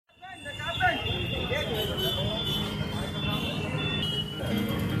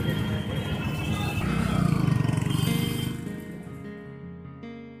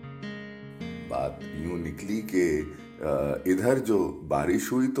کہ ادھر جو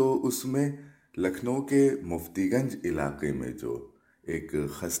بارش ہوئی تو اس میں لکھنؤ کے مفتی گنج علاقے میں جو ایک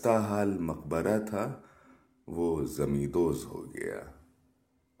خستہ حال مقبرہ تھا وہ زمیندوز ہو گیا۔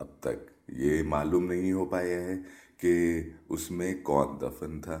 اب تک یہ معلوم نہیں ہو پایا ہے کہ اس میں کون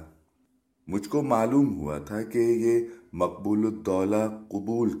دفن تھا۔ مجھ کو معلوم ہوا تھا کہ یہ مقبول الدولہ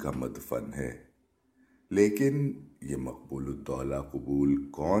قبول کا مدفن ہے، لیکن یہ مقبول الدولہ قبول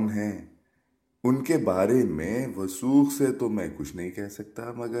کون ہیں، ان کے بارے میں وثوق سے تو میں کچھ نہیں کہہ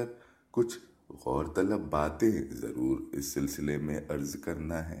سکتا، مگر کچھ غور طلب باتیں ضرور اس سلسلے میں عرض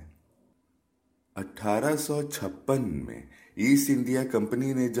کرنا ہے۔ 1856 میں ایسٹ انڈیا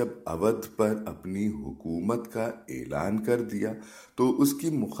کمپنی نے جب اودھ پر اپنی حکومت کا اعلان کر دیا تو اس کی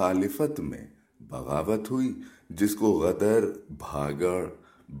مخالفت میں بغاوت ہوئی، جس کو غدر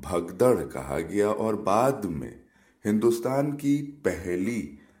بھگدڑ کہا گیا، اور بعد میں ہندوستان کی پہلی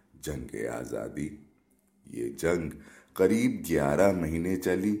جنگ آزادی۔ یہ جنگ قریب 11 مہینے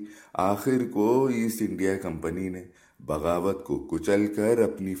چلی۔ آخر کو ایسٹ انڈیا کمپنی نے بغاوت کو کچل کر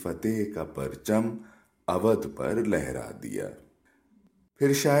اپنی فتح کا پرچم اودھ پر لہرا دیا۔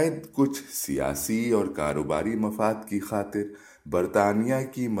 پھر شاید کچھ سیاسی اور کاروباری مفاد کی خاطر برطانیہ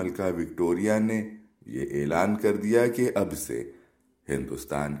کی ملکہ وکٹوریہ نے یہ اعلان کر دیا کہ اب سے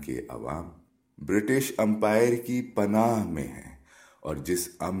ہندوستان کے عوام برٹش امپائر کی پناہ میں ہیں، اور جس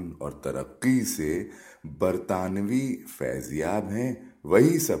امن اور ترقی سے برطانوی فیضیاب ہیں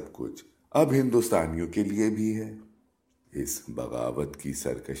وہی سب کچھ اب ہندوستانیوں کے لیے بھی ہے۔ اس بغاوت کی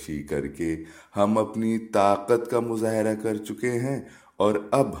سرکشی کر کے ہم اپنی طاقت کا مظاہرہ کر چکے ہیں، اور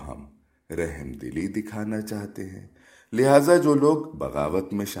اب ہم رحم دلی دکھانا چاہتے ہیں، لہٰذا جو لوگ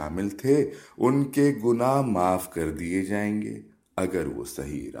بغاوت میں شامل تھے ان کے گناہ معاف کر دیے جائیں گے، اگر وہ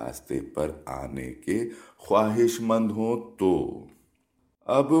صحیح راستے پر آنے کے خواہش مند ہوں تو۔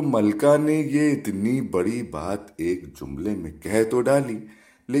 اب ملکہ نے یہ اتنی بڑی بات ایک جملے میں کہہ تو ڈالی،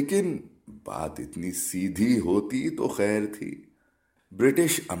 لیکن بات اتنی سیدھی ہوتی تو خیر تھی۔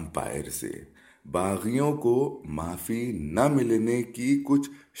 برٹش امپائر سے باغیوں کو معافی نہ ملنے کی کچھ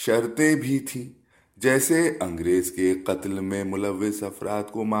شرطیں بھی تھیں، جیسے انگریز کے قتل میں ملوث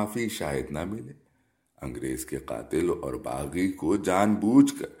افراد کو معافی شاید نہ ملے، انگریز کے قاتل اور باغی کو جان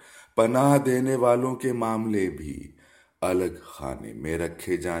بوجھ کر پناہ دینے والوں کے معاملے بھی الگ خانے میں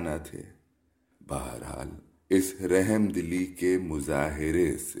رکھے جانا تھے۔ بہرحال اس رحم دلی کے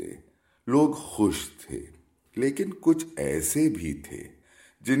مظاہرے سے لوگ خوش تھے، لیکن کچھ ایسے بھی تھے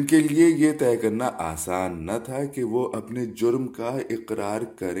جن کے لیے یہ طے کرنا آسان نہ تھا کہ وہ اپنے جرم کا اقرار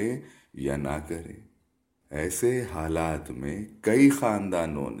کریں یا نہ کریں۔ ایسے حالات میں کئی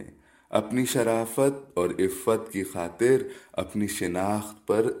خاندانوں نے اپنی شرافت اور عفت کی خاطر اپنی شناخت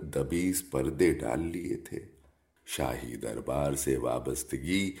پر دبیز پردے ڈال لیے تھے۔ شاہی دربار سے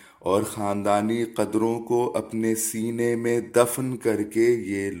وابستگی اور خاندانی قدروں کو اپنے سینے میں دفن کر کے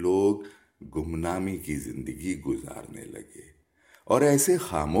یہ لوگ گمنامی کی زندگی گزارنے لگے، اور ایسے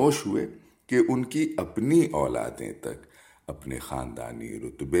خاموش ہوئے کہ ان کی اپنی اولادیں تک اپنے خاندانی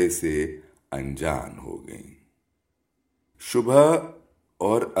رتبے سے انجان ہو گئیں۔ شبہ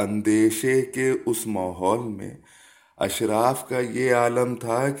اور اندیشے کے اس ماحول میں اشراف کا یہ عالم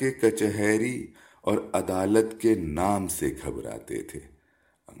تھا کہ کچہری اور عدالت کے نام سے گھبراتے تھے۔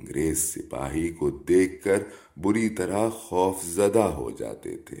 انگریز سپاہی کو دیکھ کر بری طرح خوف زدہ ہو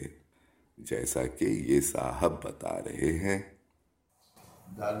جاتے تھے، جیسا کہ یہ صاحب بتا رہے ہیں۔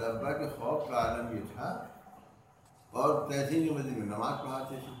 دادا ابا کے خوف کا عالم یہ تھا، اور تحصیل کی مسجد میں نماز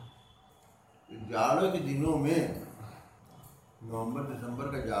پڑھاتے تھے۔ جاڑوں کے دنوں میں نومبر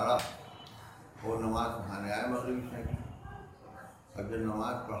دسمبر کا جاڑا، وہ نماز پڑھانے آئے مغربی عشاء کی۔ اب جب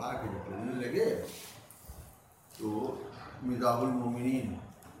نماز پڑھا کے جب پڑھنے لگے تو مزاح المومنین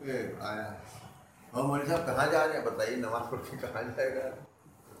آیا، اور مولوی صاحب کہاں جا رہے ہیں؟ بتائیے نماز پڑھ کے کہاں جائے گا؟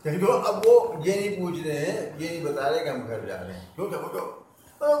 کہیں تو اب وہ یہ نہیں پوچھ رہے ہیں، یہ نہیں بتا رہے کہ ہم گھر جا رہے ہیں۔ کیوں کہ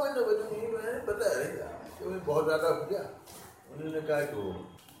پتہ ہے بہت زیادہ ہو گیا۔ انہوں نے کہا کہ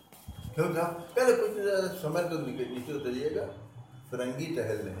کیوں تھا؟ پہلے کچھ سمجھ تو نیچے اتریے گا، فرنگی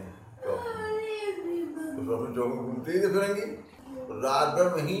ٹہل رہے ہیں چوک میں گھومتے ہی تھے فرنگی، رات بھر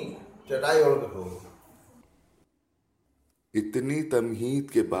وہیں چٹائی اوڑھ کر سو گئے۔ اتنی تمہید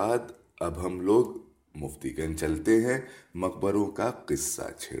کے بعد اب ہم لوگ مفتی گنج چلتے ہیں مقبروں کا قصہ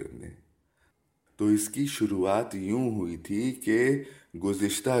چھیڑنے۔ تو اس کی شروعات یوں ہوئی تھی کہ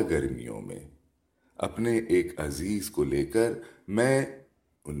گزشتہ گرمیوں میں اپنے ایک عزیز کو لے کر میں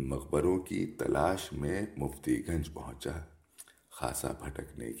ان مقبروں کی تلاش میں مفتی گنج پہنچا۔ خاصا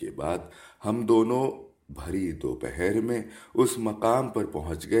بھٹکنے کے بعد ہم دونوں بھری دوپہر میں اس مقام پر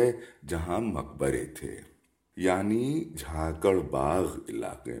پہنچ گئے جہاں مقبرے تھے، یعنی جھانکڑ باغ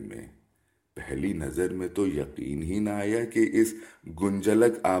علاقے میں۔ پہلی نظر میں تو یقین ہی نہ آیا کہ اس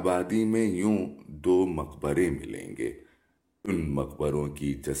گنجلک آبادی میں یوں دو مقبرے ملیں گے۔ ان مقبروں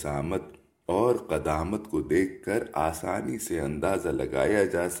کی جسامت اور قدامت کو دیکھ کر آسانی سے اندازہ لگایا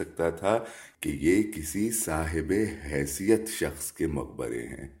جا سکتا تھا کہ یہ کسی صاحب حیثیت شخص کے مقبرے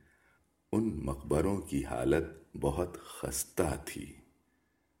ہیں۔ ان مقبروں کی حالت بہت خستہ تھی۔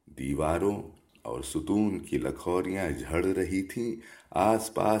 دیواروں اور ستون کی لکھوریاں جھڑ رہی تھیں،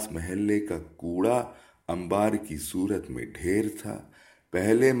 آس پاس محلے کا کوڑا انبار کی صورت میں ڈھیر تھا۔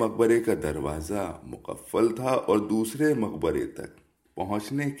 پہلے مقبرے کا دروازہ مقفل تھا اور دوسرے مقبرے تک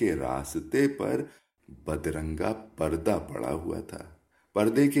پہنچنے کے راستے پر بدرنگا پردہ پڑا ہوا تھا۔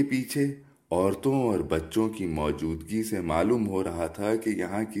 پردے کے پیچھے عورتوں اور بچوں کی موجودگی سے معلوم ہو رہا تھا کہ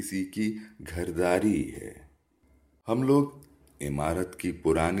یہاں کسی کی گھرداری ہے۔ ہم لوگ عمارت کی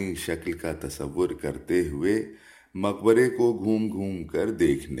پرانی شکل کا تصور کرتے ہوئے مقبرے کو گھوم گھوم کر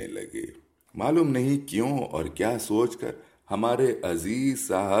دیکھنے لگے۔ معلوم نہیں کیوں اور کیا سوچ کر ہمارے عزیز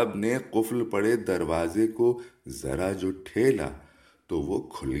صاحب نے قفل پڑے دروازے کو ذرا جو ٹھیلا تو وہ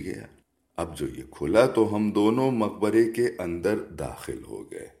کھل گیا۔ اب جو یہ کھلا تو ہم دونوں مقبرے کے اندر داخل ہو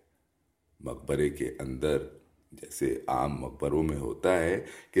گئے۔ مقبرے کے اندر جیسے عام مقبروں میں ہوتا ہے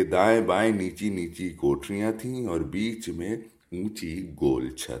کہ دائیں بائیں نیچی نیچی کوٹریاں تھیں اور بیچ میں اونچی گول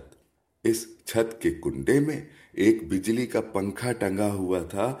چھت۔ اس چھت کے کنڈے میں ایک بجلی کا پنکھا ٹنگا ہوا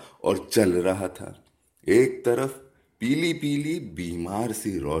تھا اور چل رہا تھا۔ ایک طرف پیلی پیلی بیمار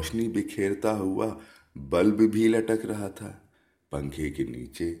سی روشنی بکھیرتا ہوا بلب بھی لٹک رہا تھا۔ پنکھے کے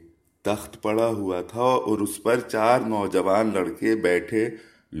نیچے تخت پڑا ہوا تھا اور اس پر 4 نوجوان لڑکے بیٹھے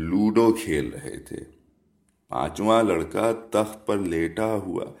لوڈو کھیل رہے تھے۔ 5واں لڑکا تخت پر لیٹا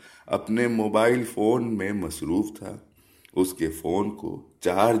ہوا اپنے موبائل فون میں مصروف تھا۔ اس کے فون کو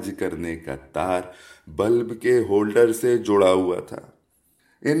چارج کرنے کا تار بلب کے ہولڈر سے جڑا ہوا تھا۔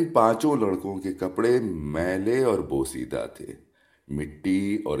 ان 5 لڑکوں کے کپڑے میلے اور بوسیدہ تھے۔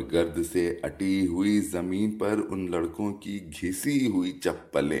 مٹی اور گرد سے اٹی ہوئی زمین پر ان لڑکوں کی گھسی ہوئی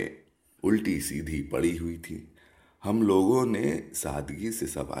چپلیں الٹی سیدھی پڑی ہوئی تھی۔ ہم لوگوں نے سادگی سے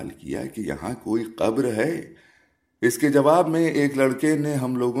سوال کیا کہ یہاں کوئی قبر ہے؟ اس کے جواب میں ایک لڑکے نے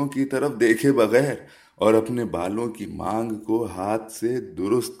ہم لوگوں کی طرف دیکھے بغیر اور اپنے بالوں کی مانگ کو ہاتھ سے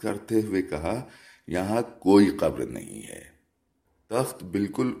درست کرتے ہوئے کہا، یہاں کوئی قبر نہیں ہے۔ تخت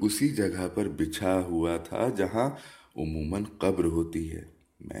بالکل اسی جگہ پر بچھا ہوا تھا جہاں عموماً قبر ہوتی ہے۔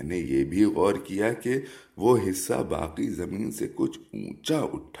 میں نے یہ بھی غور کیا کہ وہ حصہ باقی زمین سے کچھ اونچا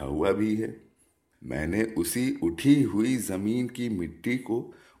اٹھا ہوا بھی ہے۔ میں نے اسی اٹھی ہوئی زمین کی مٹی کو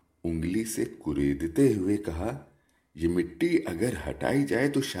انگلی سے کریدتے ہوئے کہا، یہ مٹی اگر ہٹائی جائے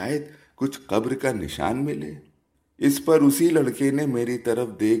تو شاید کچھ قبر کا نشان ملے۔ اس پر اسی لڑکے نے میری طرف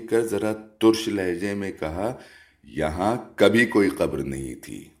دیکھ کر ذرا ترش لہجے میں کہا، یہاں کبھی کوئی قبر نہیں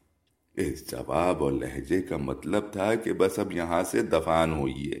تھی۔ اس جواب اور لہجے کا مطلب تھا کہ بس اب یہاں سے دفان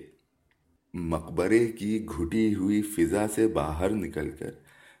ہوئیے۔ مقبرے کی گھٹی ہوئی فضا سے باہر نکل کر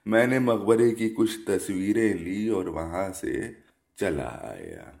میں نے مقبرے کی کچھ تصویریں لی اور وہاں سے چلا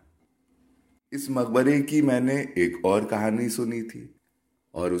آیا۔ اس مقبرے کی میں نے ایک اور کہانی سنی تھی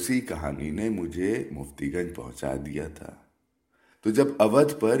اور اسی کہانی نے مجھے مفتی گنج پہنچا دیا تھا۔ تو جب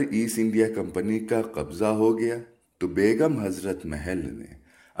اودھ پر ایسٹ انڈیا کمپنی کا قبضہ ہو گیا تو بیگم حضرت محل نے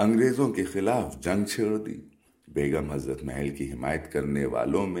انگریزوں کے خلاف جنگ چھیڑ دی۔ بیگم حضرت محل کی حمایت کرنے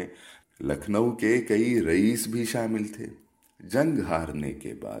والوں میں لکھنؤ کے کئی رئیس بھی شامل تھے۔ جنگ ہارنے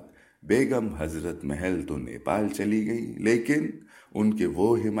کے بعد بیگم حضرت محل تو نیپال چلی گئی، لیکن ان کے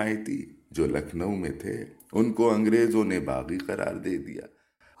وہ حمایتی جو لکھنؤ میں تھے ان کو انگریزوں نے باغی قرار دے دیا۔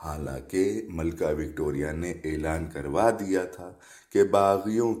 حالانکہ ملکہ وکٹوریہ نے اعلان کروا دیا تھا کہ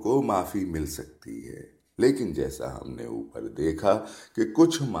باغیوں کو معافی مل سکتی ہے، لیکن جیسا ہم نے اوپر دیکھا کہ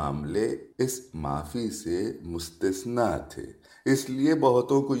کچھ معاملے اس معافی سے مستثنا تھے، اس لیے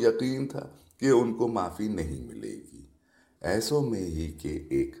بہتوں کو یقین تھا کہ ان کو معافی نہیں ملے گی۔ ایسوں میں ہی کہ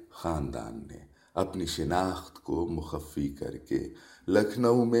ایک خاندان نے اپنی شناخت کو مخفی کر کے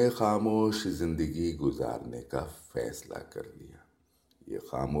لکھنؤ میں خاموش زندگی گزارنے کا فیصلہ کر لیا۔ یہ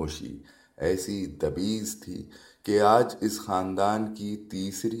خاموشی ایسی دبیز تھی کہ آج اس خاندان کی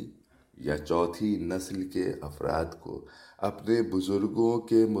تیسری یا چوتھی نسل کے افراد کو اپنے بزرگوں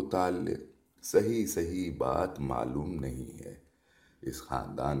کے متعلق صحیح بات معلوم نہیں ہے۔ اس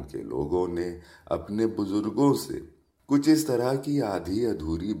خاندان کے لوگوں نے اپنے بزرگوں سے کچھ اس طرح کی آدھی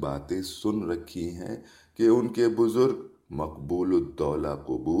ادھوری باتیں سن رکھی ہیں کہ ان کے بزرگ مقبول الدولہ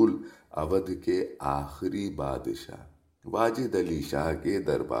قبول اودھ کے آخری بادشاہ واجد علی شاہ کے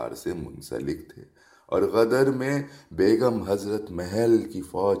دربار سے منسلک تھے اور غدر میں بیگم حضرت محل کی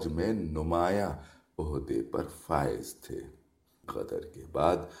فوج میں نمایاں عہدے پر فائز تھے۔ غدر کے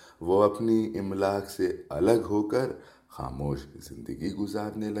بعد وہ اپنی املاک سے الگ ہو کر خاموش زندگی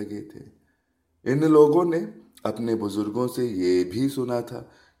گزارنے لگے تھے۔ ان لوگوں نے اپنے بزرگوں سے یہ بھی سنا تھا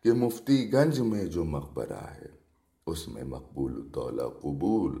کہ مفتی گنج میں جو مقبرہ ہے اس میں مقبول الدولہ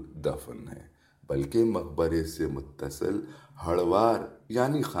قبول دفن ہے، بلکہ مقبرے سے متصل ہڑوار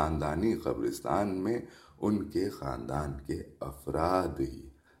یعنی خاندانی قبرستان میں ان کے خاندان کے افراد ہی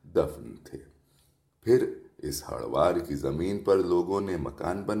دفن تھے۔ پھر اس ہڑوار کی زمین پر لوگوں نے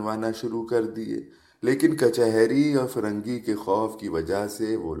مکان بنوانا شروع کر دیے، لیکن کچہری اور فرنگی کے خوف کی وجہ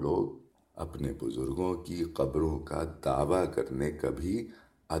سے وہ لوگ اپنے بزرگوں کی قبروں کا دعویٰ کرنے کبھی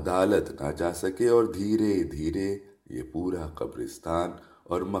عدالت نہ جا سکے، اور دھیرے دھیرے یہ پورا قبرستان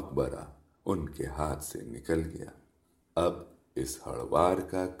اور مقبرہ ان کے ہاتھ سے نکل گیا۔ اب اس ہڑوار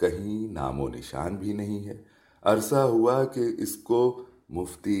کا کہیں نام و نشان بھی نہیں ہے۔ عرصہ ہوا کہ اس کو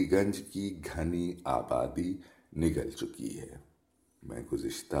مفتی گنج کی گھنی آبادی نگل چکی ہے۔ میں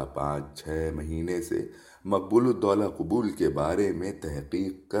گزشتہ 5-6 مہینے سے مقبول الدولہ قبول کے بارے میں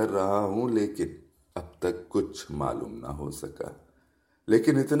تحقیق کر رہا ہوں، لیکن اب تک کچھ معلوم نہ ہو سکا۔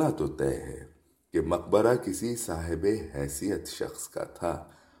 لیکن اتنا تو طے ہے کہ مقبرہ کسی صاحب حیثیت شخص کا تھا،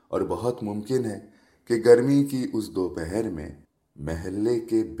 اور بہت ممکن ہے کہ گرمی کی اس دوپہر میں محلے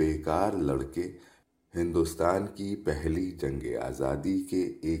کے بیکار لڑکے ہندوستان کی پہلی جنگ آزادی کے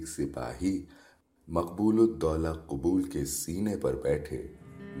ایک سپاہی مقبول الدولہ قبول کے سینے پر بیٹھے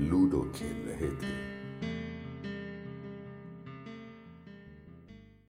لوڈو کھیل رہے تھے۔